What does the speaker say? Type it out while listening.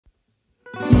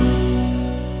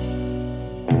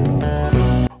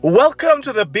Welcome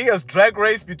to the biggest drag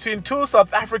race between two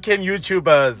South African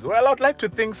YouTubers. Well, I'd like to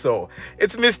think so.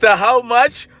 It's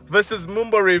MrHowMuch versus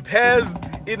Mumbo repairs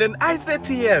in an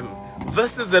i30N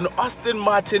versus an Aston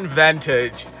Martin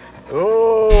Vantage.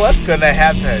 Oh, what's gonna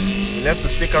happen? You'll have to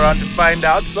stick around to find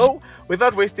out. So,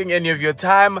 without wasting any of your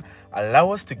time, allow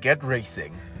us to get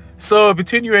racing. So,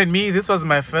 between you and me, this was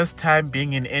my first time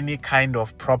being in any kind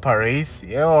of proper race.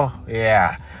 Oh,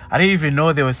 yeah. I didn't even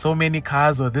know there were so many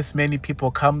cars or this many people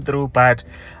come through, but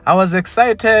I was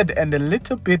excited and a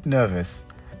little bit nervous.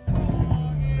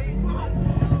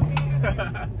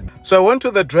 So I went to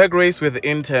the drag race with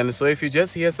intern. So if you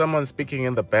just hear someone speaking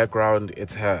in the background,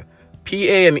 it's her. PA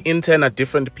and intern are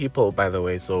different people, by the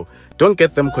way, so don't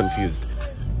get them confused.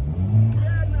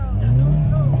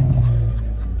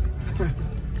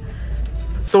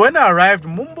 So when I arrived,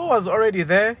 Mumbo was already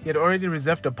there. He had already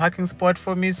reserved a parking spot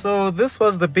for me. So this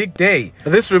was the big day.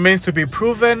 This remains to be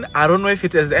proven. I don't know if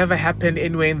it has ever happened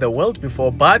anywhere in the world before,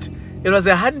 but it was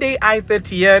a Hyundai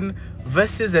i30N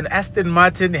versus an Aston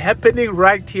Martin happening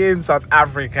right here in South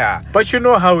Africa. But you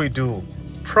know how we do.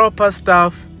 Proper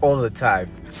stuff all the time.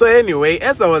 So anyway,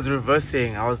 as I was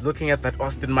reversing, I was looking at that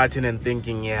Aston Martin and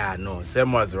thinking, yeah, no,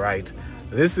 Sam was right.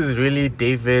 This is really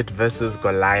David versus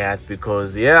Goliath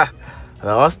because, yeah, the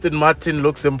Aston Martin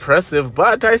looks impressive,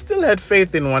 but I still had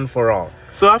faith in one for all.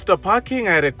 So after parking,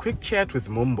 I had a quick chat with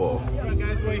Mumbo. Yeah,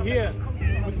 guys, we're here.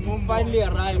 We finally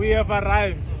arrived. We have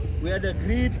arrived. We had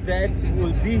agreed that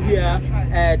we'll be here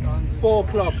at 4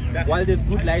 o'clock while there's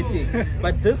good lighting.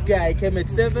 But this guy came at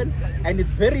 7 and it's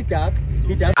very dark.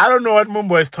 I don't know what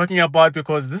Mumbo is talking about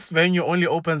because this venue only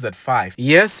opens at 5.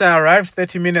 Yes, I arrived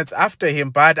 30 minutes after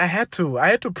him, but I had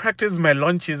to practice my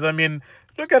launches. I mean,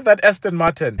 look at that Aston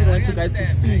Martin. I want you guys to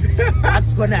see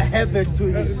what's gonna happen to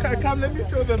him. Come, let me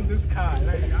show them this car.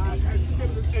 Like, I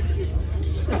get this engine.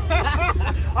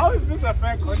 How is this a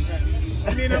fair contest?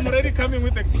 I mean, I'm already coming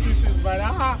with excuses, but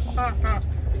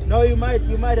No, you might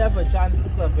have a chance. This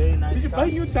is a very nice Did you car. buy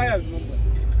new tires, Mumbo?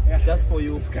 Yeah, just for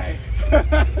you, guy.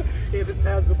 Yeah, the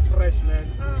tires look fresh, man.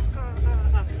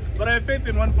 But I have faith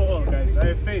in one for all, guys. I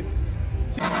have faith.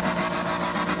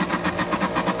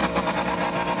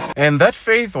 And that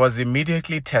faith was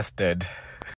immediately tested.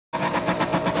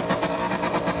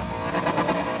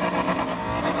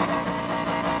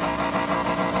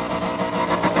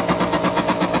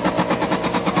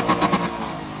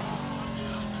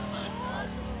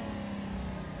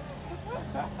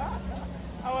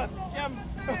 I was scammed.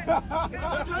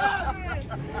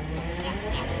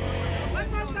 One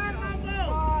more time, Mumbo!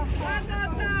 One more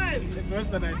time! It's worse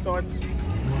than I thought. It's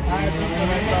worse than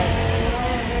I thought.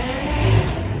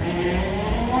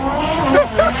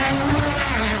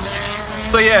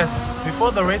 So yes,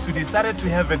 before the race we decided to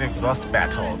have an exhaust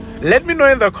battle. Let me know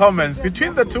in the comments,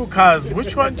 between the two cars,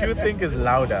 which one do you think is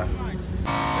louder?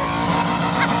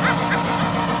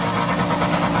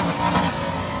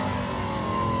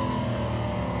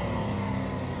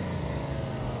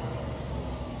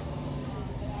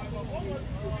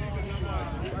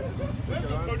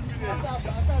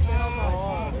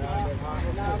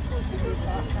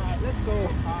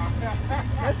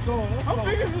 Let's go. How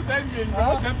big is this engine?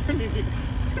 What's happening?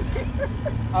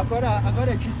 I got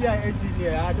a GTI engine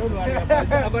here. I don't worry about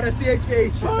it. I got a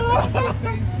CHH.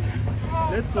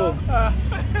 Let's go.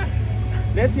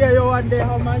 Let's hear you one day.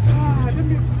 How much?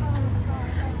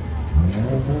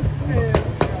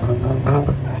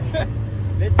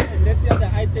 Let's hear the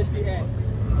i30N.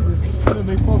 It's gonna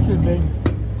make pocket bang.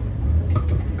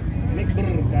 Make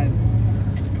brr, guys.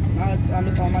 Now it's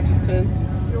MrHowMuch's turn.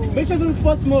 Make sure it's in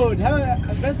sports mode. Have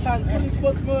a best chance. Put in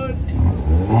sports mode.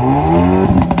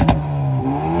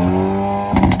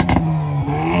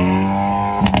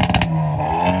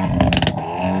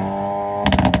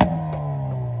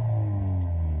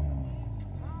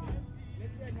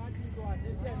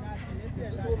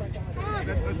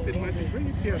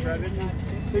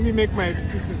 Let me make my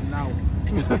excuses now.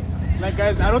 Like,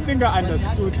 guys, I don't think I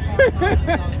understood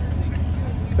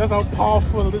just how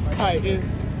powerful this car is.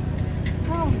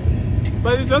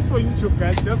 But it's just for YouTube,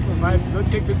 guys, just for vibes. Don't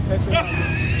take this personally.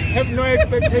 Have no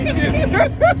expectations.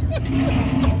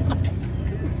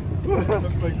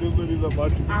 Looks like this one is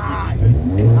about to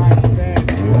be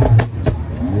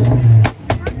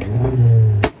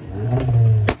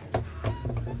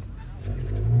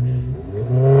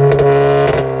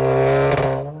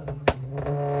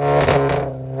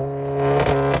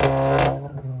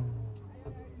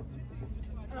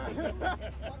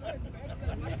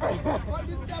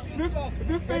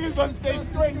This thing is on stage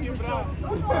 20, bro.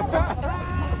 It's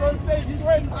on stage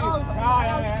 20.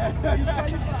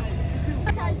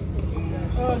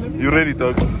 You ready,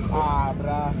 dog? Ah,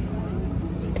 bruh.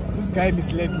 guy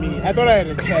misled me. I thought I had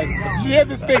a chance. Did you hear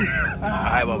this thing?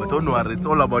 Hi, Baba, don't worry. It's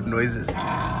all about noises.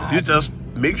 You just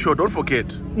make sure, don't forget.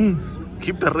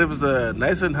 Keep the ribs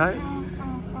nice and high.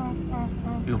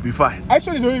 You'll be fine. I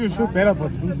actually don't even feel better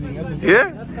about losing.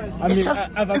 Yeah? I mean,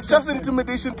 It's just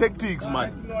intimidation tactics, man.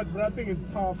 It's not, but that thing is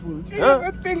powerful. Huh?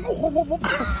 That thing.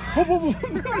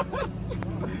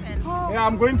 Yeah,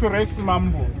 I'm going to race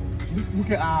Mumbo.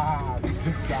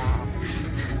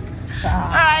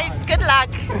 Alright, good luck.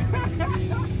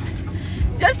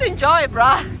 Just enjoy,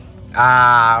 bruh.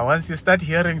 Once you start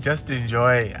hearing just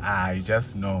enjoy, you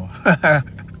just know.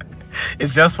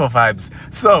 It's just for vibes.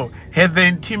 So, had the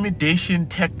intimidation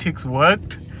tactics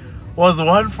worked? Was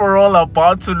One for All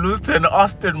about to lose to an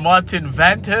Aston Martin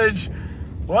Vantage?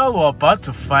 Well, we're about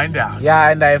to find out. Yeah,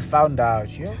 and I found out,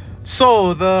 yeah.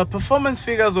 So, the performance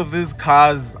figures of these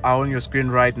cars are on your screen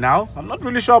right now. I'm not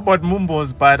really sure about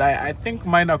Mumbo's, but I think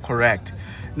mine are correct.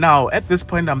 Now, at this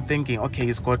point, I'm thinking, okay,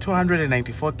 he's got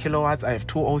 294 kilowatts. I have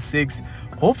 206.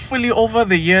 Hopefully, over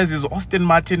the years, his Aston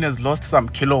Martin has lost some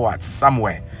kilowatts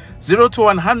somewhere. 0 to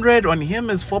 100 on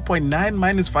him is 4.9,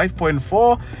 mine is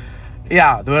 5.4.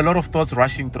 Yeah, there were a lot of thoughts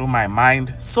rushing through my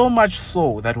mind. So much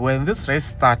so that when this race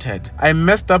started, I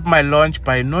messed up my launch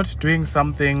by not doing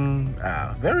something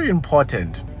very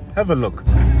important. Have a look.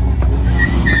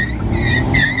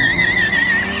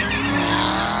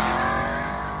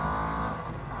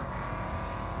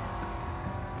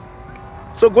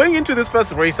 So going into this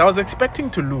first race, I was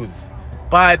expecting to lose.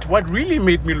 But what really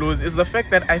made me lose is the fact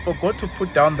that I forgot to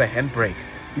put down the handbrake.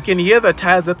 You can hear the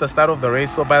tires at the start of the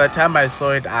race, so by the time I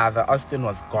saw it, the Aston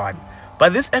was gone.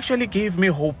 But this actually gave me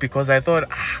hope because I thought,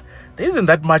 there isn't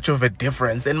that much of a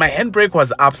difference, and my handbrake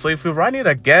was up, so if we run it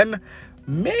again,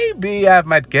 maybe I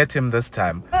might get him this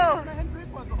time. Oh, my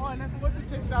handbrake was on. I forgot to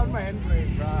take down my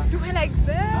handbrake, bruh. You were like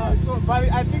that. But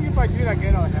I think if I do it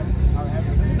again, I'll have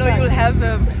him. No, you'll have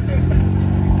him.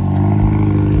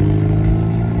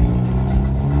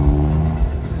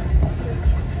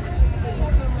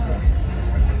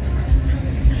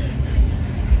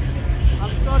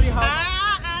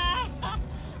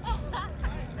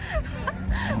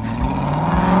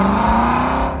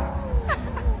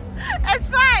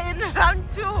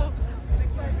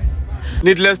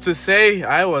 Needless to say,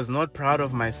 I was not proud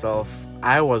of myself.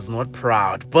 I was not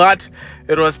proud, but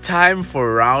it was time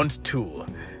for round 2.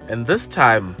 And this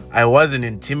time, I wasn't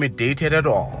intimidated at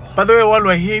all. By the way, while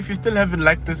we're here, if you still haven't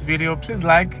liked this video, please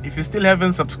like. If you still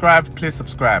haven't subscribed, please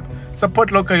subscribe. Support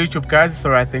local YouTube guys, it's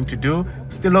the right thing to do.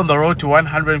 Still on the road to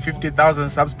 150,000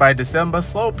 subs by December,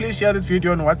 so please share this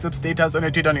video on WhatsApp status, on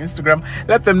your Twitter, on Instagram.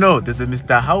 Let them know this is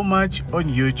MrHowMuch on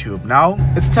YouTube. Now,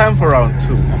 it's time for round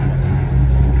 2.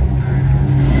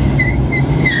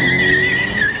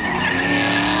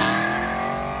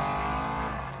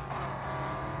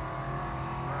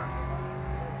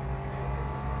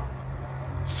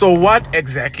 So what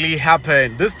exactly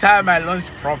happened? This time I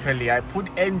launched properly. I put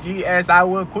NGS. I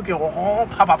will cook it. Oh,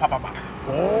 pa pa pa pa pa.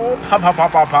 Oh, pa pa pa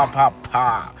pa pa pa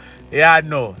pa. Yeah,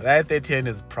 no, the i30N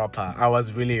is proper. I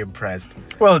was really impressed.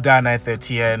 Well done,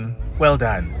 i30N. Well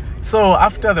done. So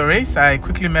after the race, I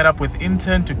quickly met up with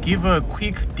intern to give her a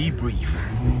quick debrief.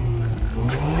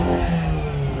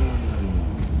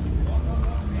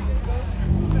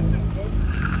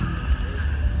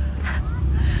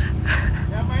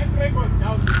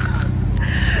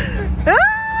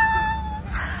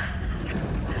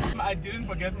 I didn't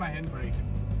forget my handbrake.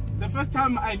 The first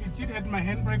time I legit had my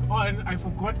handbrake on, I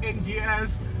forgot NGS.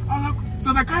 I'm like,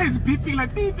 so the car is beeping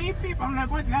like beep beep beep. I'm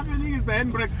like, what's happening? Is the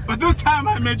handbrake? But this time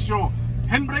I made sure.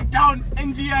 Handbrake down,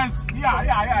 NGS. Yeah.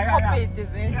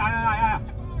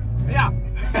 Yeah.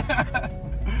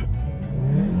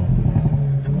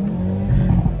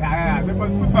 They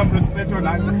must put some respect on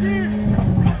that.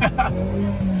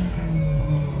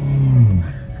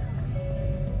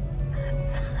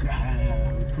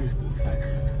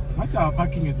 What our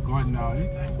parking is gone now,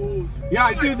 eh? Yeah,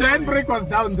 I see the handbrake was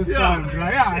down this time,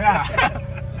 right? Yeah.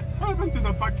 What happened to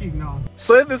the parking now?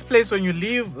 So at this place, when you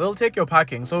leave, they'll take your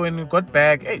parking. So when we got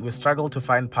back, we struggled to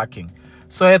find parking.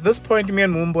 So at this point, me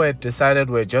and Mumbo had decided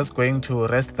we're just going to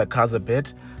rest the cars a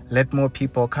bit, let more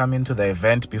people come into the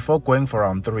event before going for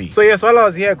round 3. So yes, while I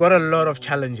was here, I got a lot of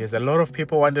challenges. A lot of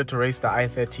people wanted to race the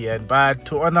i30N, but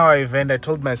to honor our event, I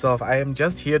told myself I am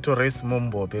just here to race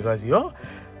Mumbo because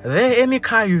there any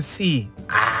car you see,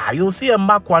 you'll see a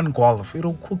Mark 1 Golf,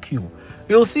 it'll cook you.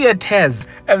 You'll see a Tez,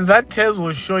 and that Tez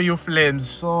will show you flames.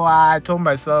 So I told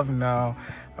myself, no,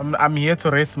 I'm here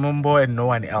to race Mumbo and no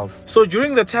one else. So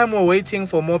during the time we're waiting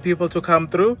for more people to come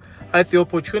through, I had the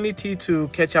opportunity to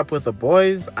catch up with the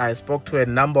boys. I spoke to a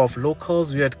number of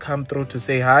locals who had come through to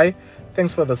say hi.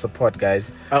 Thanks for the support,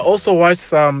 guys. I also watched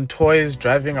some toys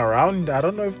driving around. I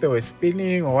don't know if they were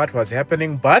spinning or what was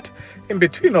happening, but in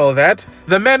between all that,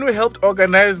 the man who helped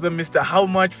organize the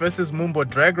MrHowMuch versus Mumbo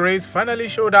drag race finally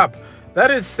showed up. That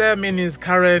is Sam in his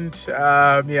current,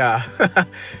 long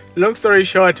story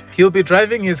short, he'll be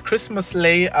driving his Christmas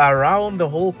sleigh around the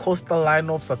whole coastal line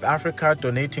of South Africa,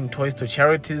 donating toys to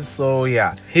charities. So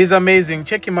yeah, he's amazing.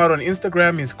 Check him out on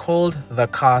Instagram. He's called The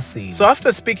Car Scene. So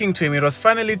after speaking to him, it was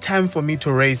finally time for me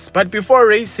to race. But before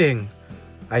racing,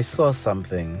 I saw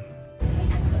something.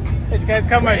 Hey guys,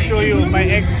 come and show you my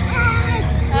ex.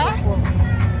 Huh?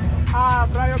 Ah,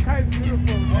 bro, your car is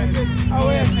beautiful. Oh,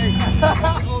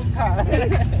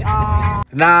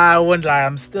 Nah, I won't lie,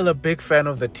 I'm still a big fan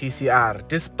of the TCR.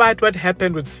 Despite what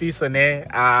happened with Swisone,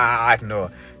 no,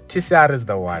 TCR is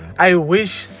the one. I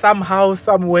wish somehow,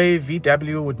 some way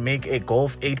VW would make a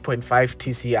Golf 8.5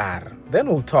 TCR. Then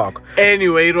we'll talk.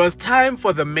 Anyway, it was time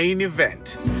for the main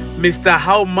event.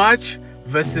 MrHowMuch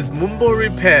versus Mumbo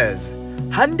Repairs.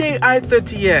 Hyundai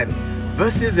i30N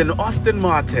versus an Aston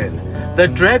Martin. The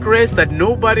drag race that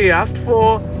nobody asked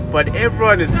for, but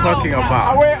everyone is talking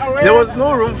about. There was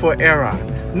no room for error,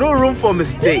 no room for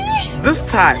mistakes. This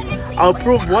time, I'll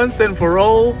prove once and for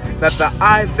all that the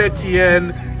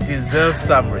i30N deserves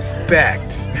some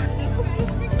respect.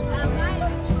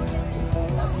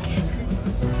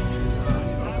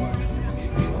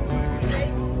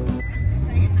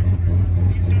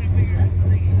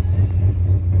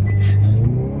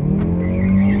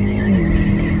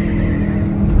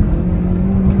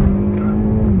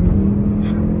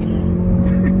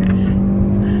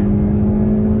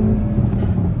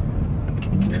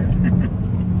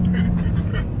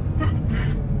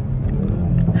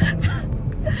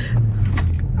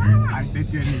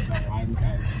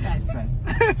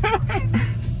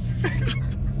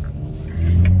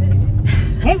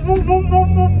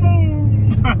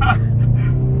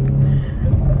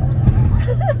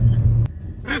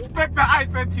 Respect the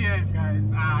i30N, guys.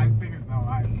 This thing is now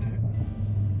high.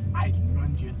 I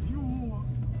lunges you.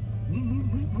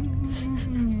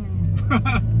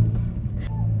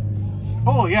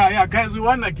 Oh yeah, guys, we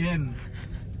won again.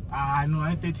 No,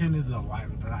 i30N is the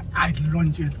one, but I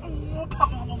lunges.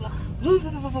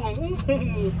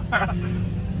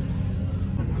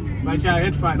 But yeah, I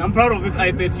had fun. I'm proud of this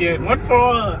i30N. What for?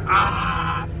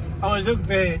 I was just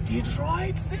there.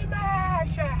 Detroit,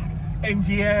 Smash,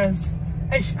 NGS.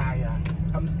 I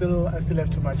still have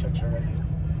too much adrenaline.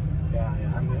 Yeah.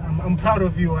 I'm proud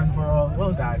of you and for all.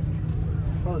 Well done.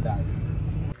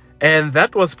 And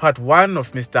that was part 1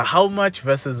 of MrHowMuch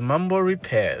versus Mumbo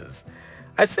Repairs.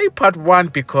 I say part 1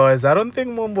 because I don't think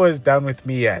Mumbo is done with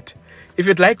me yet. If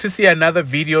you'd like to see another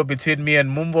video between me and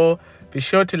Mumbo, be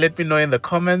sure to let me know in the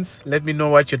comments. Let me know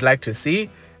what you'd like to see.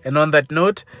 And on that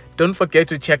note, don't forget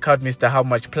to check out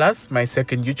MrHowMuch Plus, my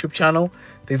second YouTube channel.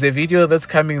 There's a video that's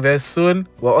coming there soon.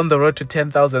 We're on the road to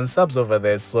 10,000 subs over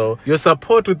there, so your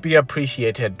support would be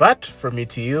appreciated. But from me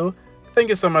to you, thank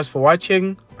you so much for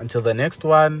watching. Until the next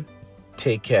one,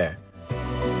 take care.